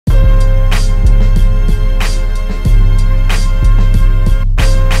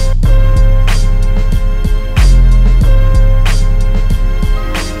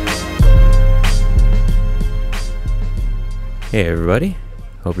Hey everybody,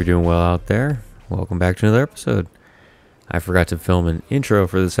 hope you're doing well out there. Welcome back to another episode. I forgot to film an intro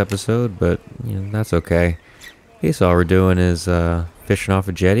for this episode, but that's okay. Okay, so all we're doing is fishing off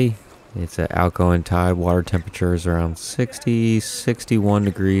a jetty. It's an outgoing tide. Water temperature is around 61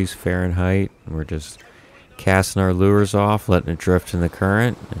 degrees Fahrenheit. We're just casting our lures off, letting it drift in the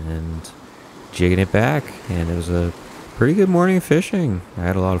current, and jigging it back. And it was a pretty good morning of fishing. I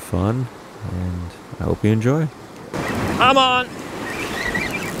had a lot of fun, and I hope you enjoy. I'm on.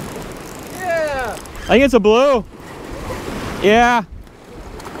 Yeah. I think it's a blue. Yeah.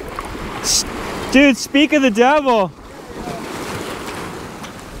 Dude, speak of the devil.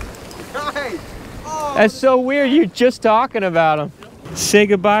 Nice. Oh. That's so weird. You're just talking about him. Say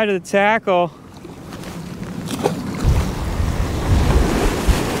goodbye to the tackle.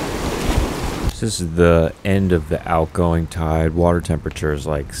 This is the end of the outgoing tide. Water temperature is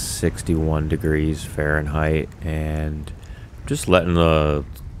like 61 degrees Fahrenheit, and just letting the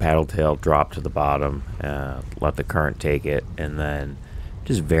paddle tail drop to the bottom, let the current take it, and then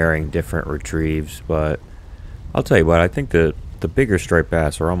just varying different retrieves. But I'll tell you what, I think the bigger striped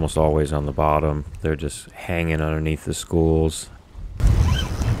bass are almost always on the bottom. They're just hanging underneath the schools.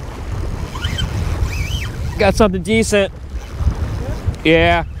 Got something decent.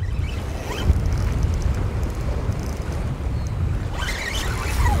 Yeah.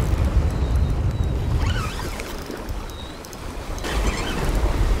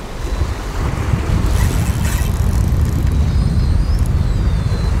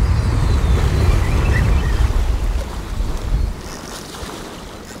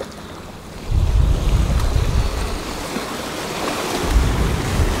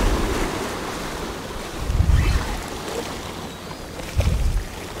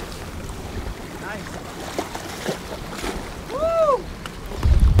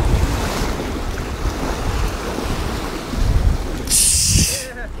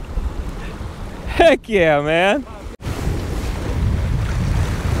 Heck yeah, man.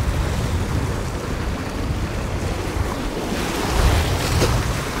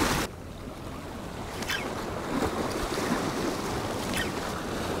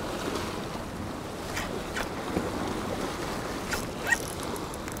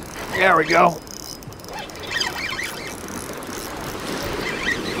 There we go.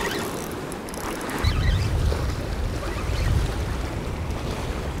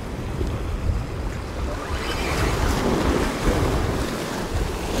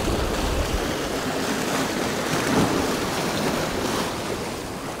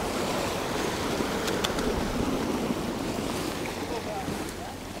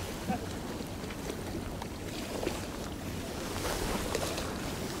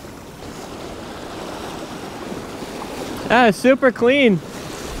 Ah, super clean.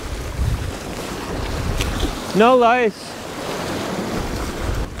 No lice.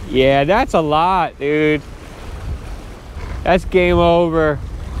 Yeah, that's a lot, dude. That's game over.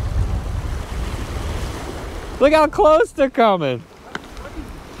 Look how close they're coming.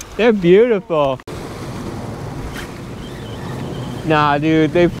 They're beautiful. Nah,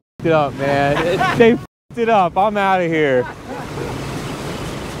 dude, they f***ed it up, man. They f***ed it up. I'm out of here.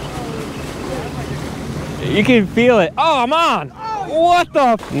 You can feel it. Oh, I'm on. What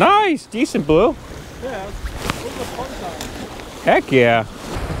the? Nice. Decent blue. Heck yeah.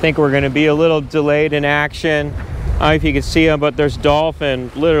 I think we're going to be a little delayed in action. I don't know if you can see them, but there's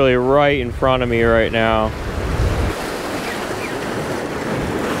dolphin literally right in front of me right now.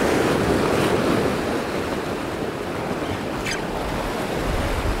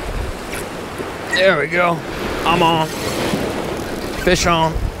 There we go. I'm on. Fish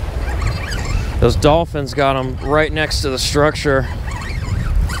on. Those dolphins got them right next to the structure.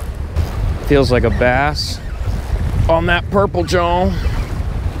 Feels like a bass on that purple Joan.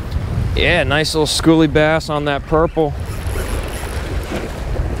 Yeah, nice little schoolie bass on that purple.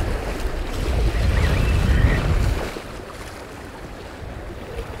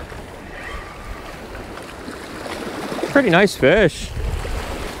 Pretty nice fish.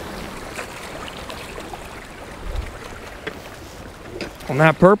 On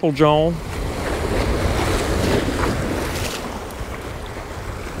that purple Joan.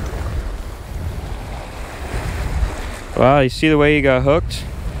 Wow, you see the way he got hooked?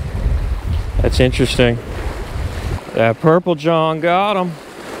 That's interesting. That purple John got him.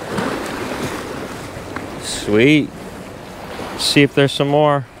 Sweet. Let's see if there's some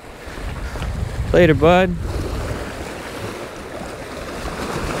more. Later, bud.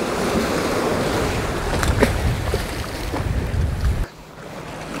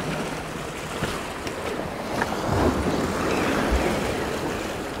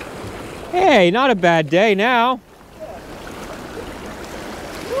 Hey, not a bad day now.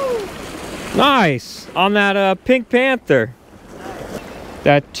 Nice! On that Pink Panther.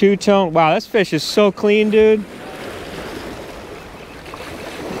 That two-tone. Wow, this fish is so clean, dude.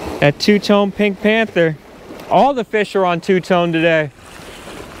 That two-tone Pink Panther. All the fish are on two-tone today.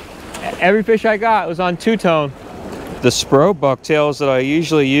 Every fish I got was on two-tone. The Spro bucktails that I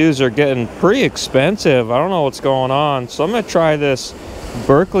usually use are getting pretty expensive. I don't know what's going on. So I'm gonna try this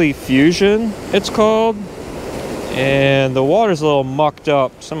Berkeley Fusion, it's called. And the water's a little mucked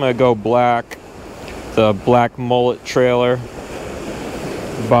up, so I'm gonna go black. The Black Mullet Trailer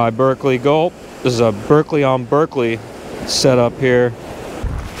by Berkeley Gulp. This is a Berkeley on Berkeley setup here.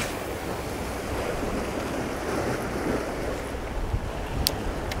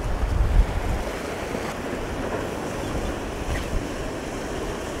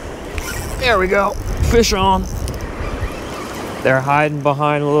 There we go. Fish on. They're hiding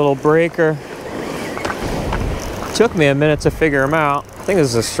behind a little breaker. Took me a minute to figure them out. I think this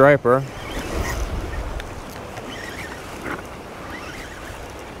is a striper.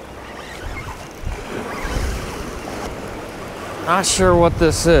 Not sure what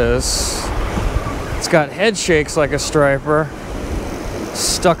this is. It's got head shakes like a striper.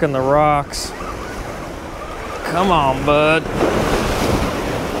 Stuck in the rocks. Come on, bud.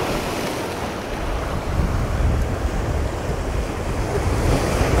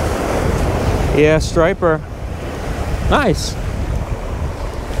 Yeah, striper. Nice.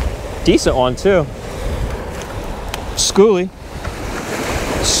 Decent one too. Schoolie.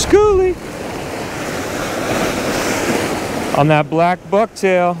 Schoolie. On that black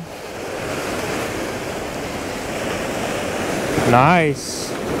bucktail. Nice.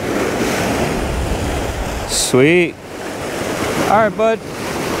 Sweet. All right, bud.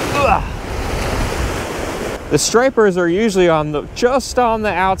 Ugh. The stripers are usually on just on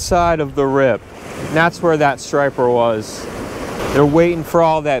the outside of the rip. And that's where that striper was. They're waiting for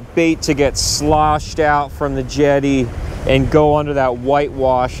all that bait to get sloshed out from the jetty and go under that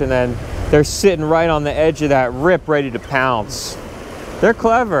whitewash, and then they're sitting right on the edge of that rip ready to pounce. They're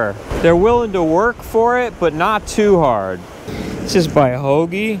clever. They're willing to work for it, but not too hard. This is by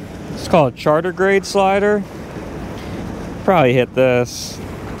Hoagie. It's called a charter grade slider. Probably hit this.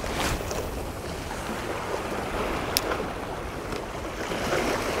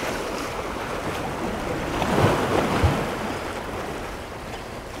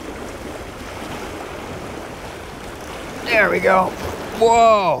 There we go.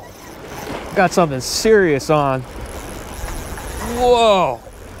 Whoa. Got something serious on. Whoa.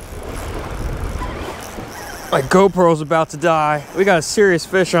 My GoPro's about to die. We got a serious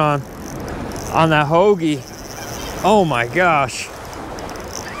fish on that Hoagie. Oh my gosh.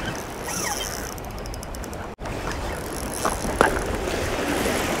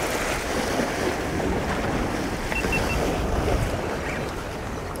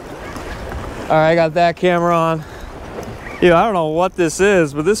 All right, I got that camera on. Dude, I don't know what this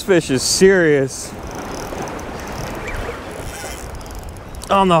is, but this fish is serious.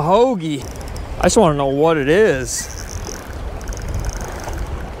 On the Hoagie. I just want to know what it is.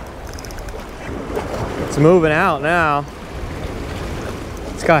 It's moving out now.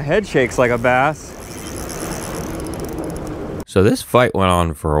 It's got head shakes like a bass. So this fight went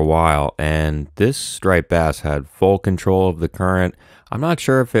on for a while, and this striped bass had full control of the current. I'm not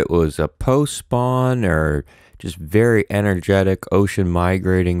sure if it was a post-spawn or just very energetic ocean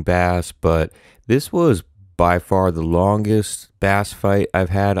migrating bass, but this was by far the longest bass fight I've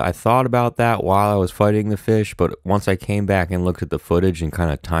had. I thought about that while I was fighting the fish, but once I came back and looked at the footage and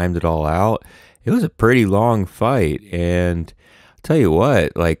kind of timed it all out, it was a pretty long fight. And I'll tell you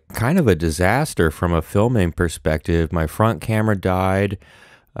what, like, kind of a disaster from a filming perspective. My front camera died.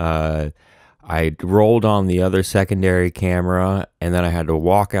 I rolled on the other secondary camera, and then I had to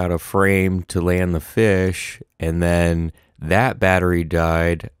walk out of frame to land the fish, and then that battery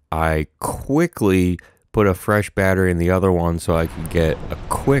died. I quickly put a fresh battery in the other one so I could get a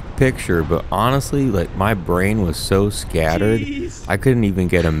quick picture, but honestly, like, my brain was so scattered. Jeez. I couldn't even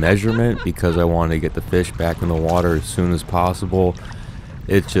get a measurement because I wanted to get the fish back in the water as soon as possible.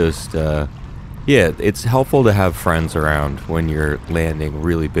 It's just yeah, it's helpful to have friends around when you're landing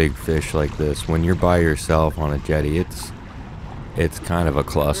really big fish like this. When you're by yourself on a jetty, it's kind of a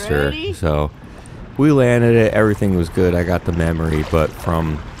cluster. Ready? So we landed it, everything was good. I got the memory, but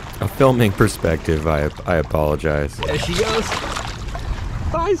from a filming perspective, I apologize. There she goes.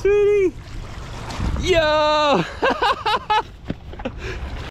 Bye, sweetie. Yo!